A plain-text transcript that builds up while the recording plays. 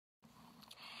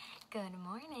Good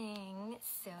morning.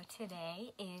 So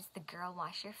today is the Girl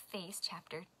Wash Your Face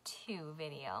Chapter 2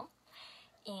 video.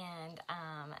 And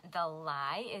the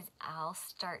lie is I'll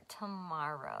start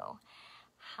tomorrow.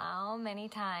 How many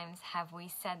times have we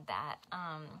said that?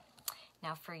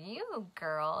 Now for you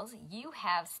girls, you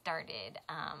have started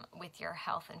with your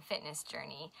health and fitness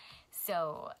journey.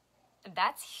 So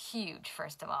that's huge,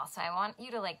 first of all. So I want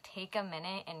you to take a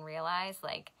minute and realize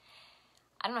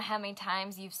I don't know how many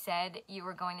times you've said you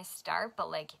were going to start, but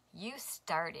you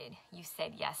started. You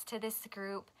said yes to this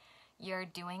group. You're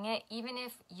doing it. Even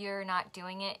if you're not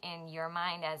doing it in your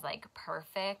mind as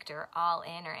perfect or all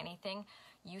in or anything,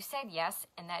 you said yes,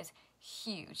 and that is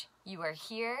huge. You are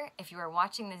here. If you are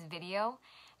watching this video,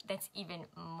 that's even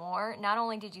more. Not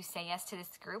only did you say yes to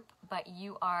this group, but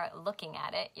you are looking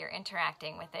at it, you're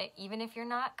interacting with it. Even if you're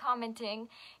not commenting,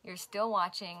 you're still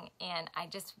watching, and I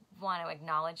just want to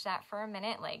acknowledge that for a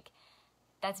minute.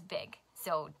 That's big.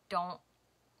 So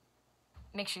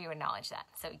make sure you acknowledge that.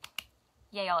 So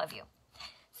yay, all of you.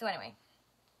 So anyway,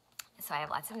 so I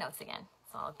have lots of notes again,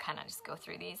 so I'll kind of just go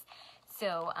through these.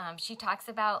 So she talks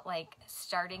about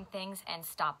starting things and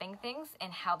stopping things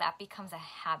and how that becomes a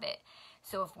habit.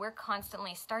 So if we're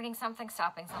constantly starting something,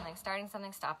 stopping something, starting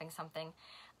something, stopping something,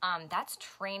 that's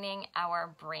training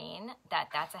our brain that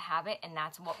that's a habit and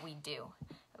that's what we do.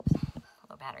 Oops,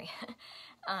 low battery.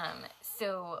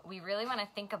 So we really want to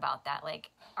think about that.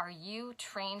 Are you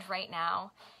trained right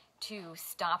now to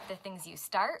stop the things you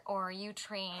start, or are you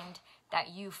trained that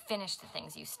you finish the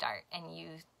things you start and you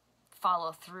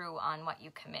follow through on what you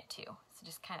commit to? So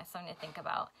just kind of something to think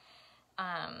about.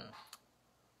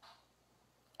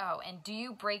 Oh, and do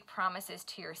you break promises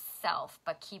to yourself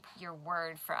but keep your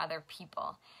word for other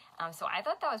people? So I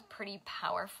thought that was pretty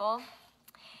powerful.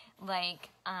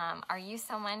 Are you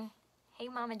someone, hey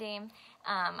Mama Dame,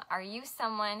 are you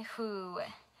someone who,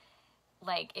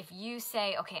 if you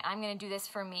say, okay, I'm going to do this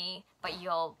for me, but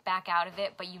you'll back out of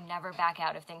it, but you never back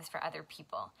out of things for other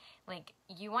people.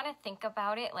 You want to think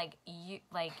about it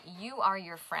you are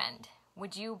your friend.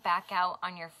 Would you back out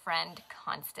on your friend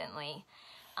constantly?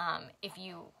 If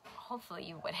you, hopefully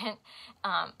you wouldn't.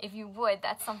 If you would,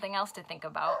 that's something else to think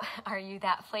about. Are you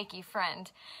that flaky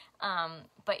friend?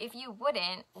 But if you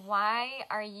wouldn't, why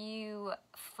are you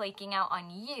flaking out on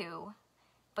you,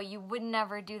 but you would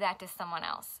never do that to someone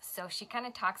else? So she kind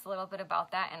of talks a little bit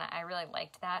about that, and I really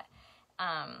liked that.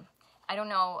 I don't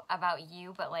know about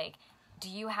you, but do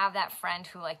you have that friend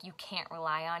who you can't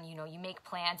rely on? You make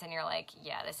plans and you're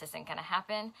yeah, this isn't gonna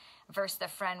happen, versus the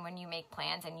friend when you make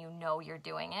plans and you're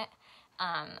doing it.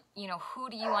 Who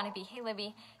do you want to be? Hey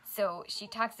Libby. So she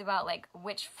talks about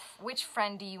which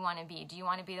friend do you want to be? Do you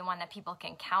want to be the one that people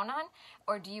can count on,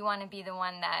 or do you want to be the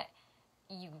one that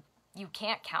you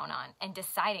can't count on? And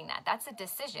deciding that's a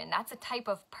decision. That's a type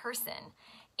of person.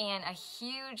 And a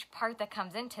huge part that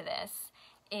comes into this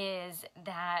is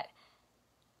that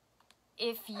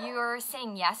if you're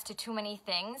saying yes to too many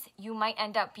things, you might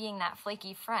end up being that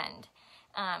flaky friend.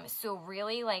 So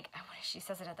really, she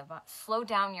says it at the bottom, slow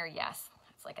down your yes.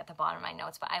 It's at the bottom of my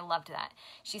notes, but I loved that.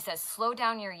 She says, slow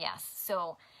down your yes.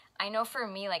 So I know for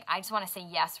me, I just want to say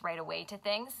yes right away to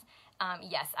things.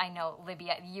 Yes, I know, Libby,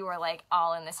 you are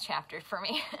all in this chapter for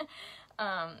me.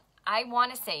 I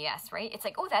want to say yes, right? It's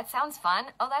oh, that sounds fun.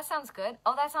 Oh, that sounds good.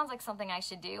 Oh, that sounds like something I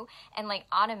should do. And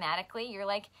automatically you're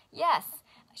yes.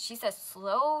 She says,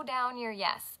 slow down your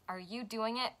yes. Are you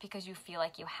doing it because you feel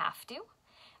like you have to?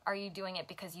 Are you doing it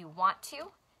because you want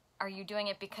to? Are you doing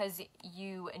it because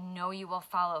you know you will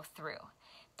follow through?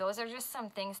 Those are just some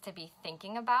things to be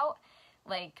thinking about.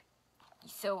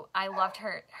 So I loved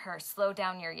her slow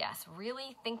down your yes.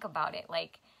 Really think about it.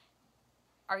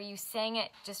 Are you saying it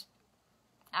just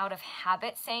out of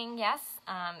habit, saying yes?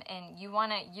 And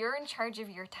you're in charge of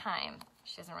your time.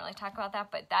 She doesn't really talk about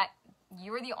that, but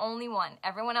you're the only one.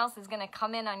 Everyone else is going to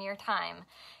come in on your time.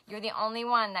 You're the only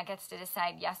one that gets to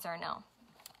decide yes or no.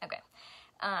 Okay.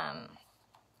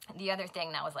 The other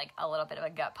thing that was a little bit of a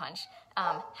gut punch.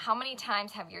 How many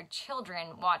times have your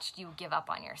children watched you give up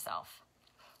on yourself?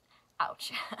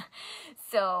 Ouch.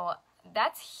 So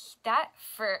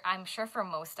I'm sure for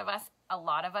most of us, a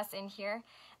lot of us in here,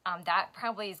 that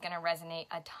probably is going to resonate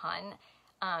a ton,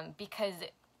 because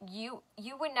you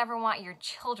would never want your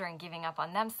children giving up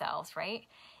on themselves, right?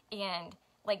 And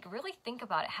really think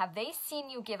about it. Have they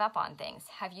seen you give up on things?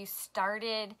 Have you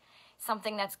started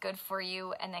something that's good for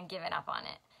you and then given up on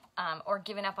it? Or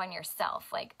given up on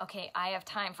yourself? Okay, I have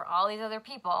time for all these other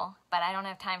people, but I don't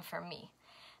have time for me.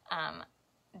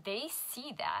 They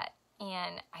see that,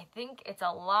 and I think it's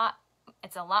a lot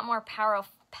more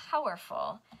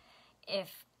powerful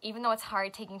if even though it's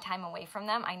hard taking time away from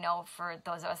them, I know for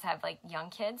those of us that have like young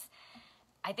kids,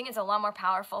 I think it's a lot more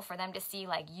powerful for them to see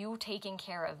like you taking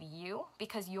care of you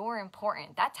because you're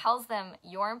important. That tells them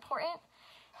you're important,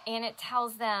 and it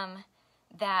tells them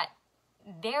that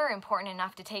they're important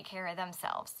enough to take care of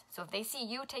themselves. So if they see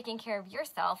you taking care of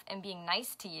yourself and being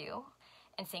nice to you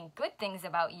and saying good things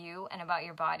about you and about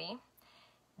your body,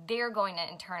 they're going to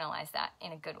internalize that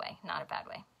in a good way, not a bad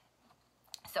way.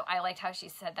 So I liked how she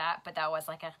said that, but that was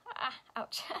like a,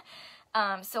 ouch.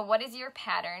 So what is your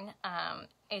pattern?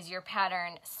 Is your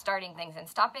pattern starting things and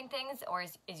stopping things? Or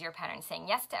is your pattern saying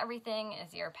yes to everything?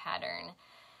 Is your pattern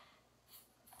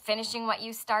finishing what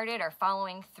you started or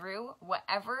following through?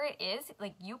 Whatever it is,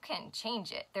 like you can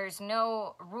change it. There's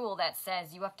no rule that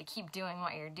says you have to keep doing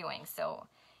what you're doing. So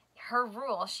her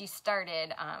rule, she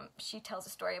started, she tells a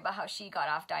story about how she got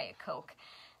off Diet Coke.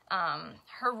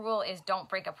 Her rule is don't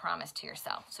break a promise to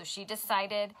yourself. So she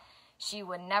decided she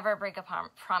would never break a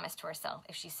promise to herself.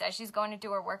 If she says she's going to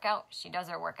do her workout, she does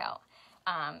her workout.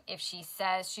 If she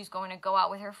says she's going to go out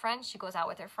with her friends, she goes out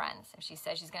with her friends. If she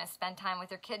says she's going to spend time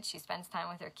with her kids, she spends time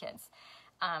with her kids.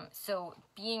 So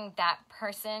being that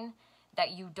person that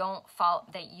you don't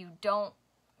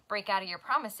break out of your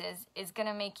promises is going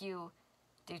to make you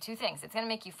do two things. It's going to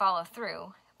make you follow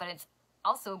through, but it's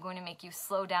also going to make you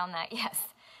slow down that yes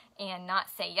and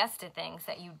not say yes to things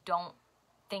that you don't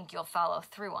think you'll follow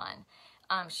through on.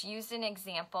 She used an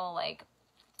example like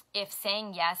if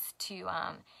saying yes to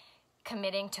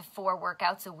committing to 4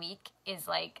 workouts a week is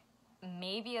like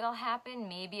maybe it'll happen,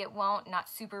 maybe it won't, not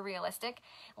super realistic.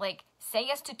 Like say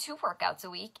yes to 2 workouts a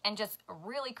week and just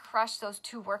really crush those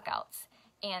 2 workouts,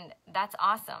 and that's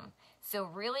awesome. So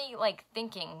really like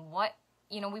thinking what,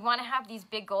 you know, we want to have these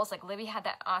big goals. Like Libby had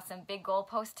that awesome big goal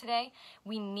post today.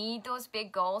 We need those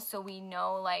big goals so we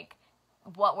know like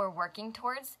what we're working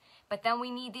towards, but then we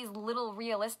need these little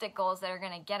realistic goals that are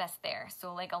going to get us there.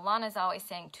 So like Alana's always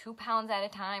saying 2 pounds at a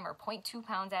time or 0.2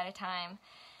 pounds at a time.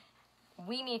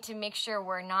 We need to make sure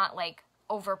we're not like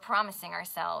over promising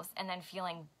ourselves and then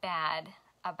feeling bad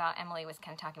about, Emily was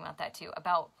kind of talking about that too,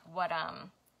 about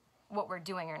what we're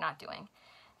doing or not doing.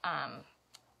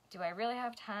 Do I really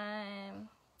have time?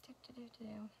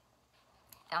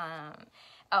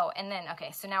 Oh, and then,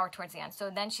 okay, so now we're towards the end. So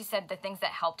then she said the things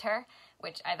that helped her,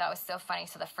 which I thought was so funny.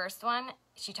 So the first one,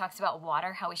 she talks about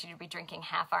water, how we should be drinking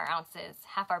half our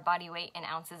body weight in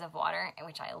ounces of water,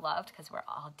 which I loved because we're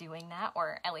all doing that,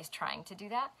 or at least trying to do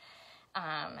that.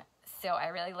 So I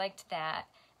really liked that.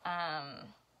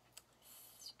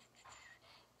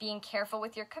 Being careful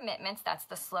with your commitments, that's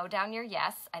the slow down your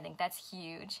yes. I think that's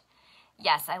huge.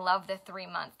 Yes, I love the 3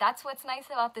 months. That's what's nice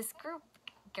about this group,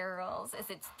 girls, is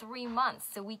it's 3 months.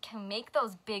 So we can make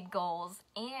those big goals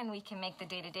and we can make the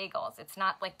day-to-day goals. It's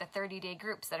not like the 30-day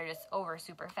groups that are just over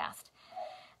super fast.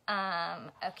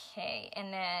 Okay,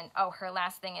 and then, her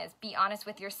last thing is be honest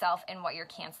with yourself and what you're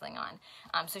canceling on.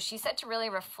 So she said to really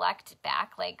reflect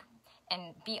back, like,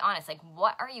 and be honest, like,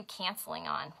 what are you canceling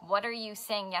on? What are you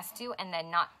saying yes to and then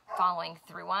not following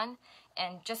through on?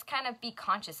 And just kind of be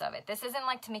conscious of it. This isn't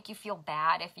like to make you feel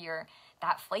bad if you're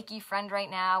that flaky friend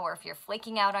right now, or if you're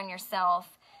flaking out on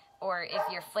yourself, or if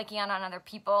you're flaking out on other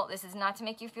people. This is not to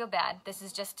make you feel bad. This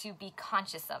is just to be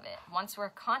conscious of it. Once we're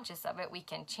conscious of it, we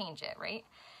can change it, right?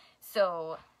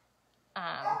 So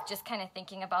just kind of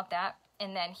thinking about that.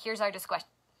 And then here's our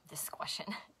discussion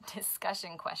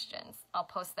questions. I'll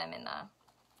post them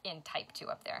in type 2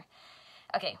 up there.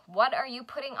 Okay, what are you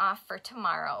putting off for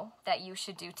tomorrow that you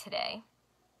should do today?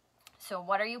 So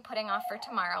what are you putting off for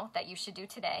tomorrow that you should do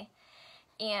today?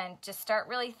 And just start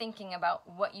really thinking about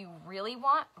what you really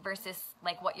want versus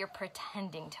like what you're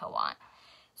pretending to want.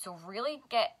 So really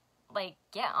get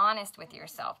honest with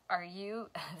yourself. Are you,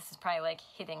 this is probably like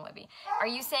hitting Libby, are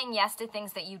you saying yes to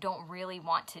things that you don't really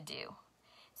want to do?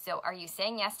 So are you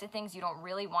saying yes to things you don't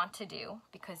really want to do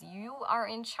because you are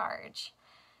in charge?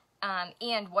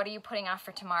 And what are you putting off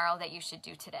for tomorrow that you should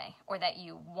do today, or that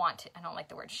you want to, I don't like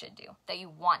the word should do, that you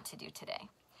want to do today?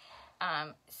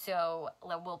 So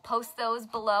we'll post those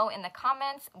below in the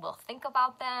comments. We'll think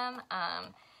about them.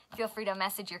 Feel free to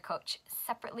message your coach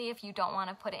separately if you don't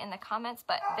want to put it in the comments,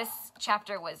 but this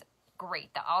chapter was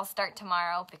great. The I'll start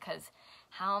tomorrow, because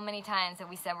how many times have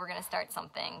we said we're going to start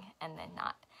something and then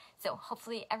not? So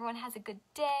hopefully everyone has a good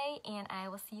day, and I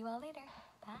will see you all later.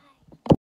 Bye.